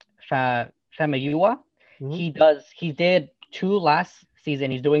Famuyiwa. He did 2 last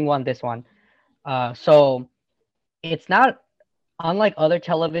season. He's doing 1 this one. So it's not unlike other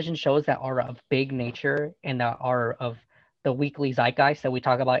television shows that are of big nature and that are of the weekly zeitgeist that we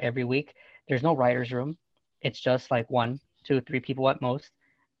talk about every week. There's no writer's room. It's just like 1, 2, 3 people at most,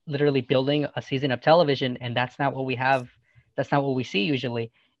 literally building a season of television, and that's not what we have. That's not what we see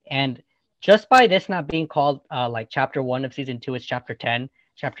usually. And just by this not being called like chapter 1 of season 2, it's chapter 10,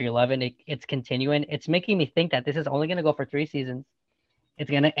 chapter 11. It's continuing. It's making me think that this is only going to go for 3 seasons. It's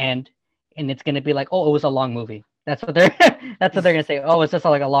going to end, and it's going to be like, oh, it was a long movie. That's what they're that's what they're going to say. Oh, it's just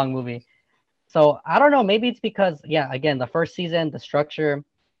like a long movie. So I don't know. Maybe it's because, yeah, again, the first season, the structure,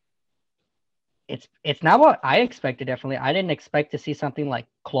 it's not what I expected. Definitely, I didn't expect to see something like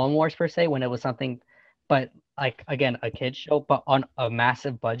Clone Wars per se when it was something, but like again, a kids show, but on a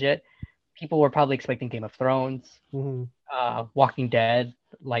massive budget. People were probably expecting Game of Thrones, Walking Dead,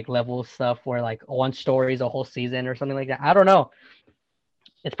 like level stuff where like one story is a whole season or something like that. I don't know.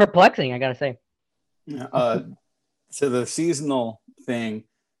 It's perplexing, I gotta say. To the seasonal thing,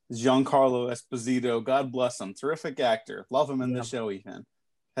 Giancarlo Esposito, God bless him, terrific actor, love him in the show even,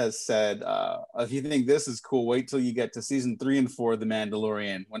 has said, if you think this is cool, wait till you get to season 3 and 4 of The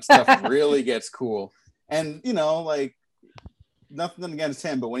Mandalorian when stuff really gets cool. And, you know, like, nothing against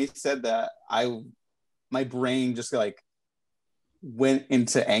him, but when he said that, my brain just like went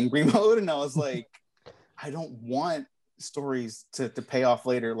into angry mode, and I was like, I don't want stories to pay off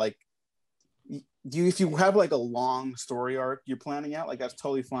later. Like, if you have like a long story arc you're planning out, like that's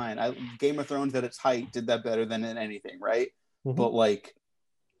totally fine. Game of Thrones at its height did that better than in anything, right? But like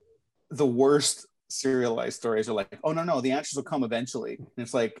the worst serialized stories are like, oh no, the answers will come eventually. And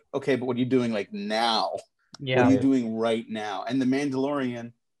it's like, okay, but what are you doing like now? What are you doing right now? And The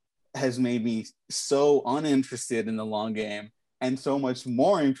Mandalorian has made me so uninterested in the long game and so much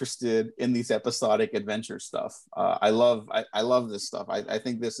more interested in these episodic adventure stuff. I love this stuff. I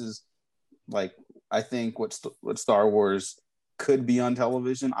think this is like, I think what Star Wars could be on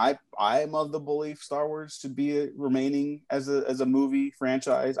television. I'm of the belief Star Wars should be remaining as a movie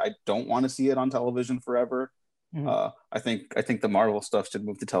franchise. I don't want to see it on television forever. I think the Marvel stuff should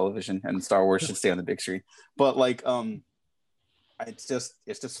move to television and Star Wars should stay on the big screen. But like, it's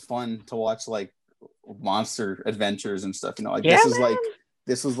just fun to watch like monster adventures and stuff. You know, like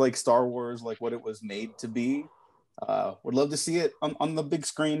this was like Star Wars, like what it was made to be. Would love to see it on the big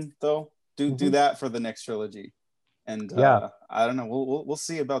screen though. Do that for the next trilogy. And I don't know. We'll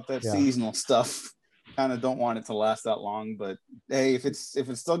see about that seasonal stuff. Kind of don't want it to last that long, but hey, if it's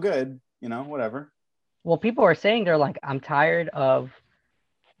still good, you know, whatever. Well, people are saying they're like, I'm tired of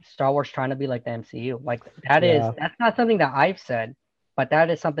Star Wars trying to be like the MCU. Like that's not something that I've said, but that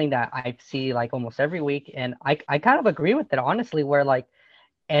is something that I see like almost every week, and I kind of agree with it honestly. Where like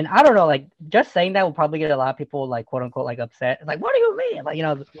And I don't know, like just saying that will probably get a lot of people like quote unquote like upset. It's like, what do you mean? Like,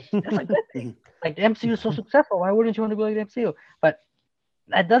 that's a good thing. Like the MCU is so successful. Why wouldn't you want to be like the MCU? But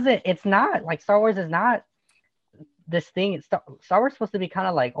that doesn't. It's not like Star Wars is not this thing. Star Wars is supposed to be kind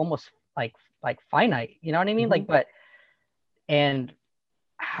of like almost like finite. You know what I mean? Like, but and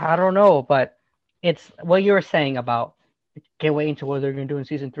I don't know, but it's what you were saying about can't wait into what they're gonna do in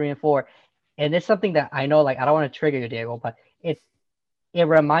season 3 and 4, and it's something that I know. Like, I don't want to trigger you, Diego, but it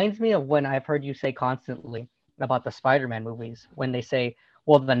reminds me of when I've heard you say constantly about the Spider-Man movies when they say,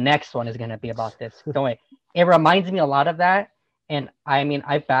 well, the next one is going to be about this. Don't wait. It reminds me a lot of that. And I mean,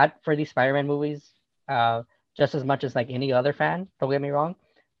 I bad for these Spider-Man movies just as much as like any other fan. Don't get me wrong.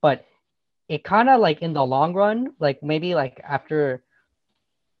 But it kind of like in the long run, like maybe like after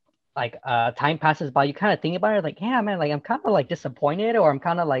like time passes by, you kind of think about it like, yeah, man, like I'm kind of like disappointed, or I'm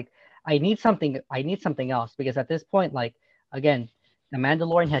kind of like, I need something else, because at this point, like, again, the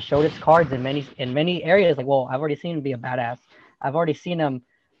Mandalorian has showed its cards in many areas. Like, well, I've already seen him be a badass. I've already seen him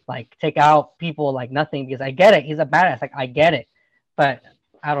like take out people like nothing, because I get it. He's a badass. Like, I get it. But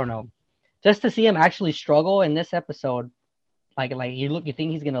I don't know. Just to see him actually struggle in this episode, like you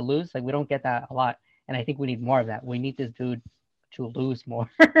think he's gonna lose. Like, we don't get that a lot, and I think we need more of that. We need this dude to lose more.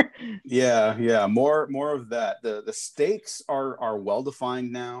 Yeah, more of that. The stakes are well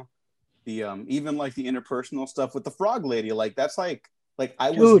defined now. The even like the interpersonal stuff with the frog lady, like that's like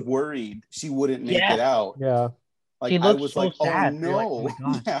I was worried she wouldn't make it out. Yeah. Like, she I looks was so like, sad. oh no. Like, oh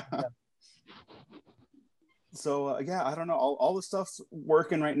my God. Yeah. So yeah, I don't know. All the stuff's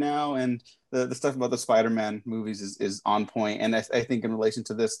working right now, and the stuff about the Spider-Man movies is on point. And I think in relation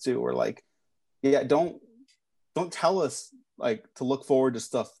to this too, we're like, yeah, don't tell us like to look forward to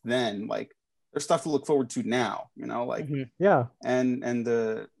stuff then. Like, there's stuff to look forward to now, like Yeah. And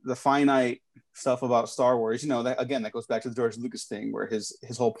the finite stuff about Star Wars, that goes back to the George Lucas thing, where his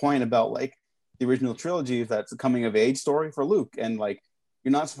whole point about like the original trilogy is that it's a coming of age story for Luke, and like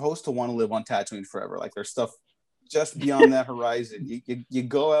you're not supposed to want to live on Tatooine forever. Like, there's stuff just beyond that horizon. You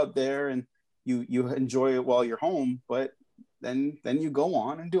go out there and you enjoy it while you're home, but then you go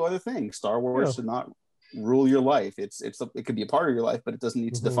on and do other things. Star Wars should not rule your life. It could be a part of your life, but it doesn't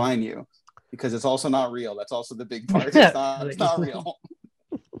need to define you, because it's also not real. That's also the big part. It's not real.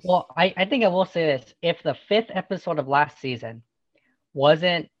 Well, I think I will say this. If the 5th episode of last season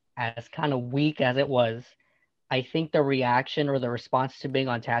wasn't as kind of weak as it was, I think the reaction or the response to being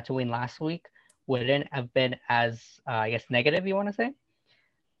on Tatooine last week wouldn't have been as, I guess, negative, you want to say?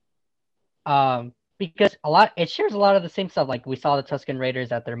 Because it shares a lot of the same stuff. Like, we saw the Tusken Raiders,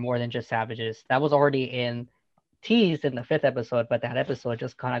 that they're more than just savages. That was already teased in the 5th episode, but that episode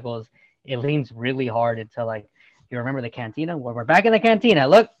just kind of goes, it leans really hard into like, you remember the cantina? Well, we're back in the cantina.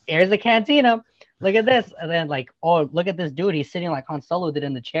 Look, here's the cantina. Look at this. And then like, oh, look at this dude. He's sitting like Han Solo did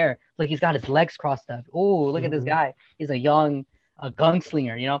in the chair. Look, he's got his legs crossed up. Oh, look at this guy. He's a young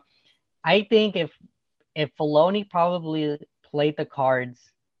gunslinger, I think if Filoni probably played the cards,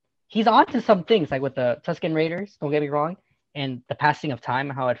 he's on to some things, like with the Tusken Raiders, don't get me wrong, and the passing of time,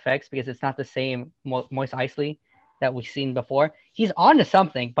 how it affects, because it's not the same Mos Eisley that we've seen before. He's on to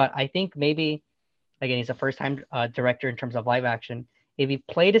something, but I think maybe, again, he's a first-time director in terms of live action. If he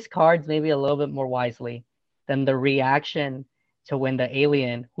played his cards maybe a little bit more wisely, then the reaction to when the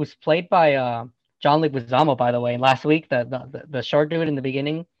alien, who's played by John Leguizamo, by the way, last week, the short dude in the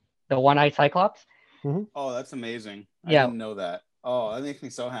beginning, the one-eyed Cyclops. Oh, that's amazing. Yeah. I didn't know that. Oh, that makes me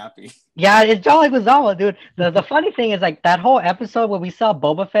so happy. Yeah, it's John Leguizamo, dude. The funny thing is, like, that whole episode where we saw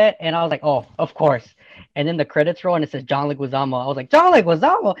Boba Fett, and I was like, oh, of course. And then the credits roll, and it says John Leguizamo. I was like, John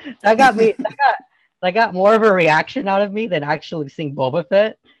Leguizamo? That got me. that got more of a reaction out of me than actually seeing Boba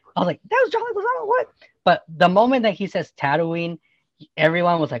Fett. I was like, that was John Leguizamo? What? But the moment that he says Tatooine,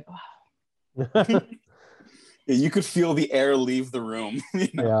 everyone was like, oh. Yeah, you could feel the air leave the room.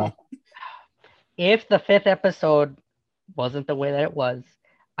 Yeah. If the 5th episode wasn't the way that it was,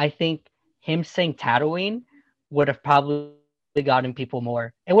 I think him saying Tatooine would have probably gotten people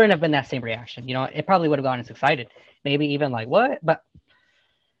more. It wouldn't have been that same reaction. It probably would have gotten us excited. Maybe even like, what? But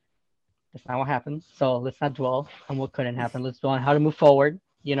that's not what happened. So let's not dwell on what couldn't happen. Let's dwell on how to move forward.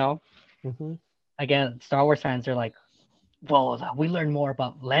 Again, Star Wars fans are like, well, we learned more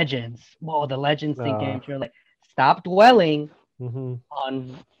about legends. Well, the legends thing came through. Like, stop dwelling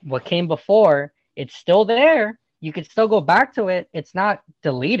on what came before. It's still there. You could still go back to it. It's not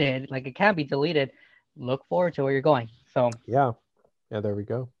deleted. Like, it can't be deleted. Look forward to where you're going. So yeah, there we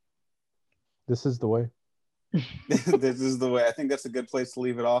go. This is the way. This is the way. I think that's a good place to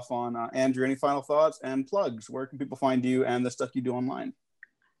leave it off on. Andrew, any final thoughts and plugs? Where can people find you and the stuff you do online?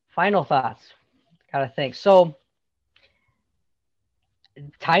 Final thoughts. Gotta think. So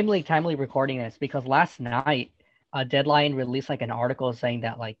timely recording this because last night, Deadline released like an article saying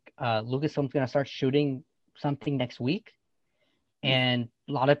that like Lucasfilm's gonna start shooting something next week, and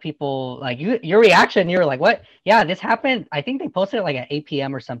a lot of people like your reaction. You're like, what? Yeah, this happened. I think they posted it like at 8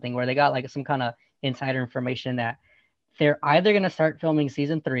 p.m. or something where they got like some kind of insider information that they're either gonna start filming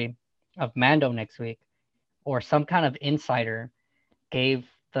season 3 of Mando next week, or some kind of insider gave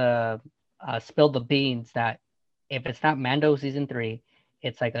the spilled the beans that if it's not Mando season 3,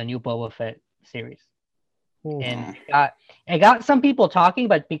 it's like a new Boba Fett series. And it got some people talking,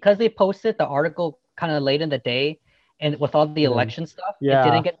 but because they posted the article kind of late in the day, and with all the election stuff,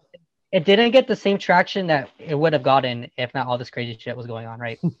 it didn't get the same traction that it would have gotten if not all this crazy shit was going on,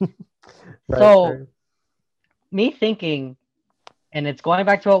 right? Me thinking, and it's going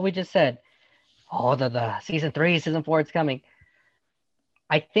back to what we just said. Oh, the season 3, season 4, it's coming.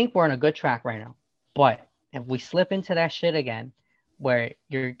 I think we're on a good track right now, but if we slip into that shit again, where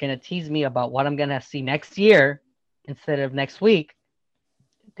you're gonna tease me about what I'm gonna see next year instead of next week,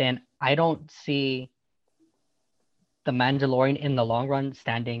 then I don't see the Mandalorian in the long run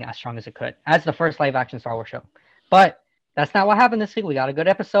standing as strong as it could as the first live action Star Wars show. But that's not what happened this week. We got a good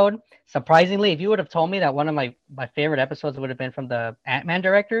episode. Surprisingly, if you would have told me that one of my favorite episodes would have been from the Ant-Man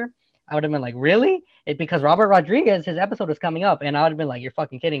director, I would have been like, really? Because Robert Rodriguez, his episode is coming up, and I would have been like, you're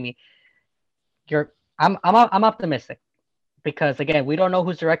fucking kidding me. I'm optimistic because again, we don't know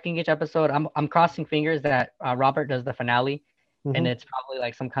who's directing each episode. I'm crossing fingers that Robert does the finale, and it's probably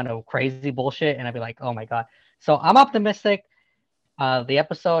like some kind of crazy bullshit, and I'd be like, oh my god. So I'm optimistic. The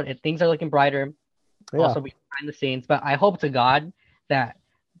episode, things are looking brighter. Also behind the scenes, but I hope to God that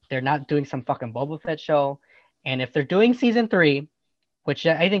they're not doing some fucking Boba Fett show, and if they're doing season 3, which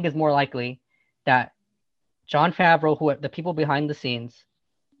I think is more likely, that Jon Favreau, who are the people behind the scenes,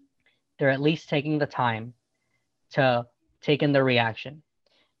 they're at least taking the time to take in the reaction.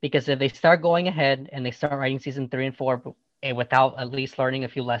 Because if they start going ahead and they start writing season 3 and 4 without at least learning a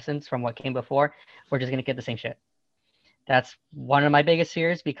few lessons from what came before, we're just going to get the same shit. That's one of my biggest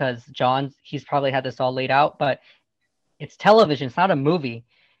fears because he's probably had this all laid out, but it's television. It's not a movie.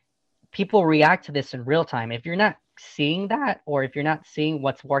 People react to this in real time. If you're not seeing that, or if you're not seeing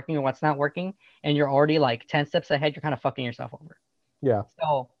what's working or what's not working, and you're already like 10 steps ahead, you're kind of fucking yourself over. Yeah.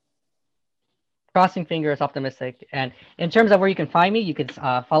 So crossing fingers, optimistic. And in terms of where you can find me, you can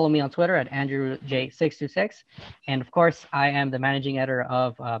follow me on Twitter at AndrewJ626. And of course, I am the managing editor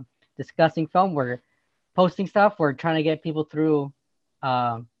of Discussing Film. We're posting stuff. We're trying to get people through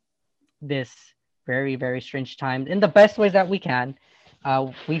this very, very strange time in the best ways that we can.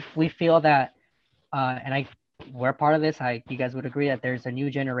 We feel that, and we're part of this. You guys would agree that there's a new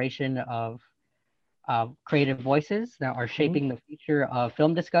generation of creative voices that are shaping the future of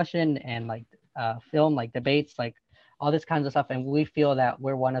film discussion and like film, like debates, like all this kinds of stuff. And we feel that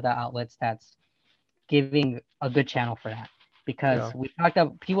we're one of the outlets that's giving a good channel for that because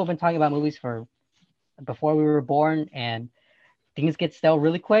people have been talking about movies for before we were born, and things get stale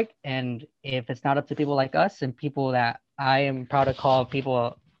really quick. And if it's not up to people like us and people that I am proud to call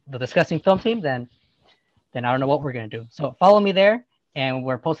people the Discussing Film team, then I don't know what we're gonna do. So follow me there, and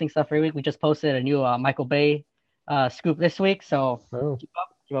we're posting stuff every week. We just posted a new Michael Bay scoop this week, so keep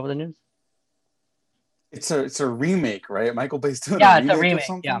up with the news. It's a remake, right? Michael Bay's doing it's a remake.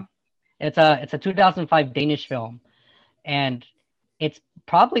 Yeah, it's a 2005 Danish film, and it's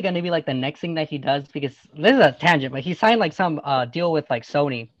probably going to be like the next thing that he does because this is a tangent, but he signed like some deal with like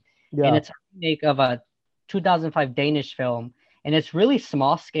Sony, and it's a remake of a 2005 Danish film, and it's really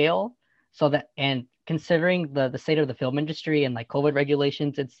small scale. So that, and considering the state of the film industry and like COVID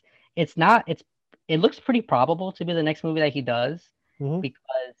regulations, it looks pretty probable to be the next movie that he does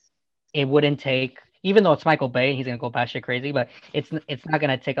because it wouldn't take, even though it's Michael Bay and he's gonna go batshit crazy, but it's not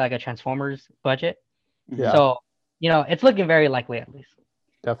gonna take like a Transformers budget. Yeah. So it's looking very likely at least.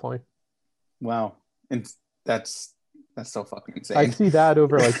 Definitely. Wow, and that's so fucking insane. I'd see that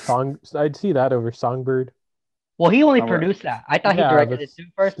over I'd see that over Songbird. Well, he only produced that. I thought he directed it too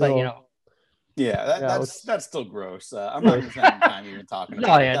first, but Yeah, that's still gross. I'm not even spending time even talking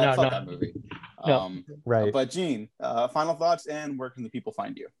about that movie. Right. But Gene, final thoughts, and where can the people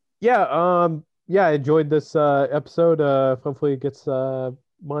find you? I enjoyed this episode. Hopefully it gets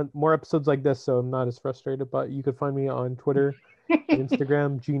more episodes like this, so I'm not as frustrated. But you can find me on Twitter,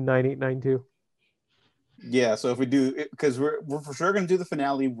 Instagram, Gene9892. Yeah, so if we do, because we're for sure going to do the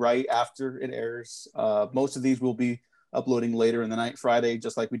finale right after it airs. Most of these will be uploading later in the night, Friday,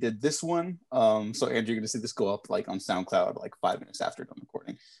 just like we did this one. So Andrew, you're going to see this go up like on SoundCloud like 5 minutes after done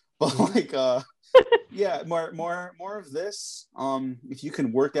recording. But like, more of this. If you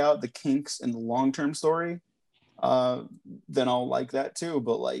can work out the kinks in the long-term story, then I'll like that too.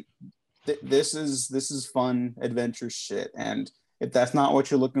 But like, this is fun adventure shit, and if that's not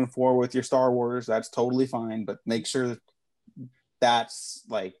what you're looking for with your Star Wars, that's totally fine. But make sure that's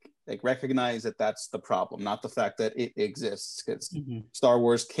like recognize that that's the problem, not the fact that it exists, because Star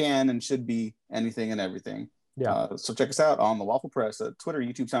Wars can and should be anything and everything. Yeah. So check us out on the Waffle Press, Twitter,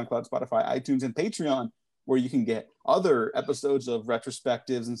 YouTube, SoundCloud, Spotify, iTunes, and Patreon, where you can get other episodes of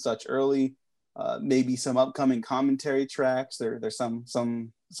retrospectives and such early. Maybe some upcoming commentary tracks. There's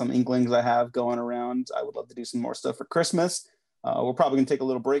some inklings I have going around. I would love to do some more stuff for Christmas. We're probably gonna take a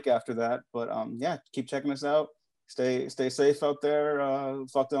little break after that, but yeah, keep checking us out. Stay safe out there.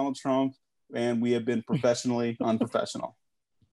 Fuck Donald Trump, and we have been professionally unprofessional.